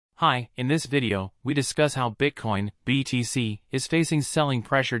Hi, in this video, we discuss how Bitcoin, BTC, is facing selling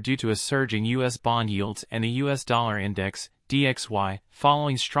pressure due to a surge in US bond yields and the US dollar index, DXY,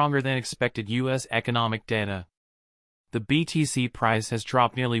 following stronger than expected US economic data. The BTC price has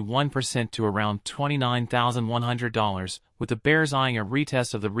dropped nearly 1% to around $29,100, with the bears eyeing a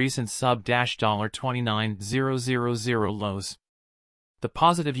retest of the recent sub-$29,000 lows. The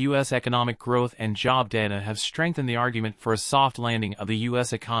positive U.S. economic growth and job data have strengthened the argument for a soft landing of the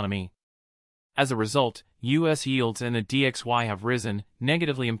U.S. economy. As a result, U.S. yields and the DXY have risen,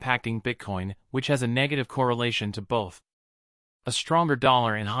 negatively impacting Bitcoin, which has a negative correlation to both. A stronger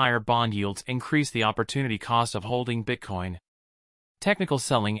dollar and higher bond yields increase the opportunity cost of holding Bitcoin. Technical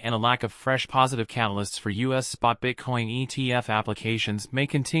selling and a lack of fresh positive catalysts for U.S. spot Bitcoin ETF applications may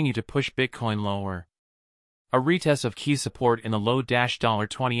continue to push Bitcoin lower. A retest of key support in the low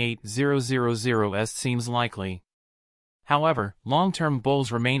 $28,000 seems likely. However, long-term bulls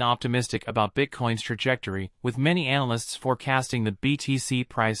remain optimistic about Bitcoin's trajectory, with many analysts forecasting the BTC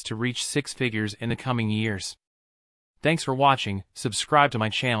price to reach six figures in the coming years. Thanks for watching. Subscribe to my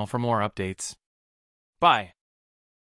channel for more updates. Bye.